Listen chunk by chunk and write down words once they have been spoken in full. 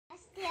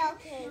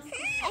staircase.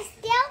 A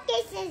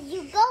staircase is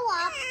you go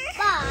up,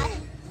 but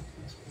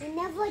you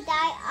never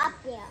die up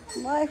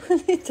there. Why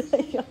would he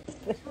die up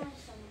there?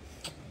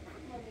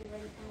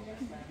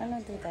 Ano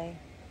do tayo?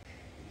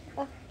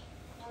 Oh.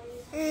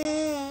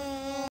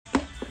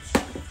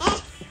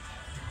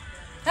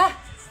 Ah!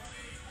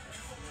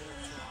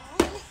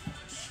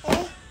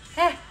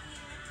 Ah!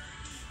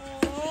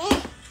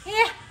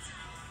 Yeah!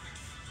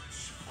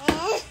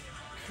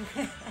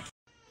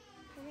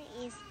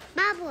 Is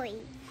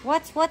bubbling.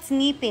 What's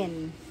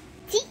ngipin?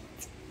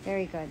 Teeth.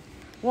 Very good.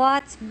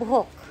 What's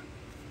buhok?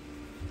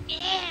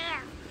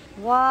 Yeah.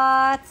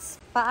 What's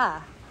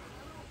paa?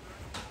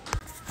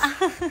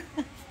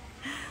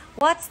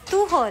 What's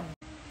tuhod?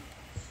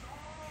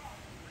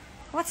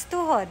 What's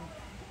tuhod?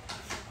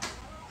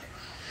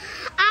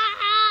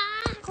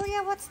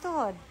 Kuya, what's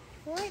tuhod?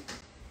 What?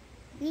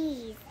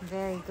 Knees.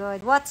 Very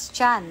good. What's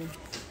chan?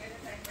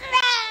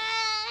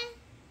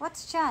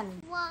 What's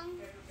chan?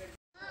 One.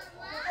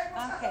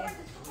 Okay.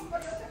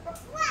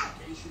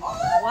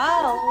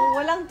 Wow,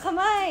 walang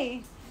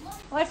kamay.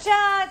 Watch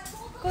out.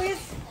 Kuya.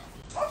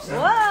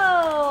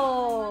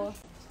 Whoa.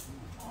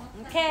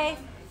 Okay.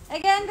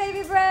 Again,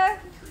 baby bro.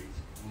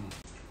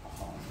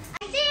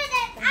 I did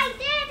it! I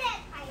did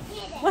it! I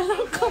did it!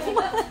 Walang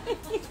kamay.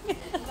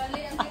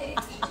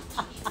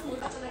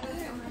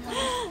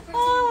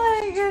 Oh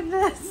my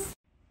goodness.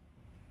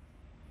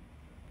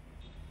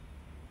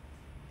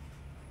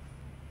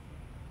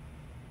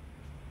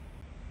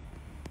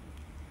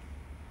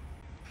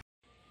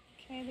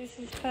 Okay,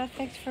 this is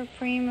perfect for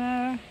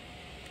Primo.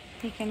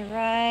 He can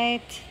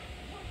write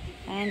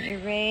and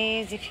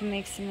erase if he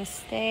makes a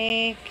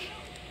mistake.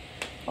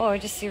 Or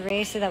just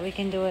erase so that we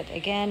can do it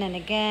again and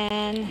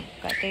again.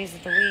 Got days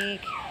of the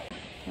week.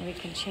 And we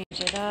can change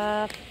it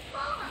up.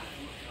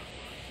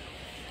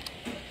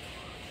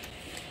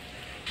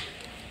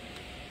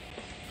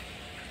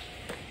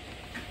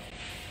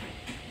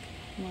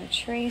 More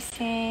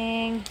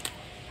tracing.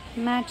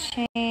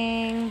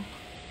 Matching.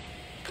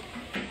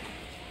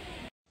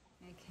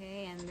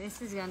 Okay, and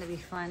this is gonna be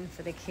fun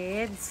for the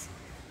kids.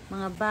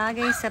 Mga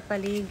bagay sa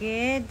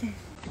paligid.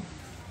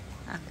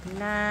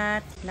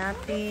 Aklat,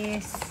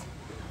 lapis,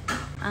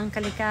 ang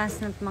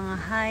kalikasan at mga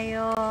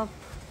hayop,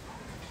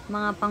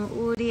 mga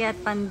pang-uri at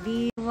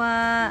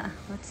pandiwa,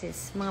 what's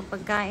this? Mga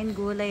pagkain,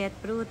 gulay at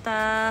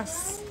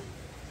prutas,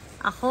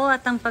 ako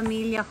at ang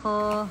pamilya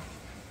ko,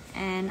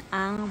 and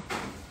ang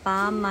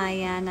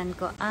pamayanan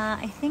ko.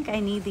 I think I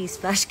need these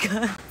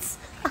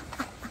flashcards.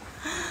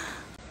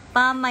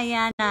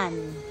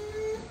 Pamayanan.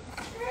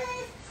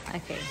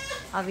 Okay,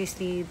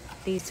 obviously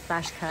these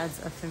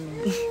flashcards are for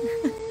me.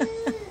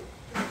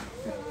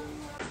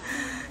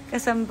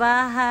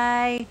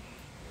 Kasambahay,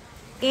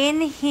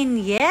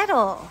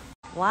 Inhinyero.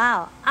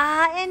 Wow.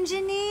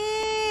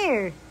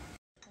 Engineer.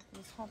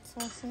 These hot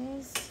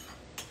sauces.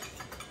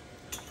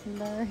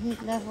 Low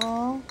heat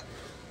level.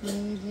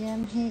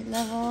 Medium heat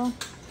level.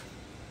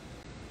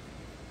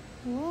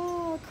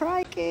 Whoa,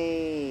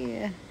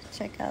 crikey.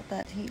 Check out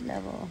that heat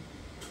level.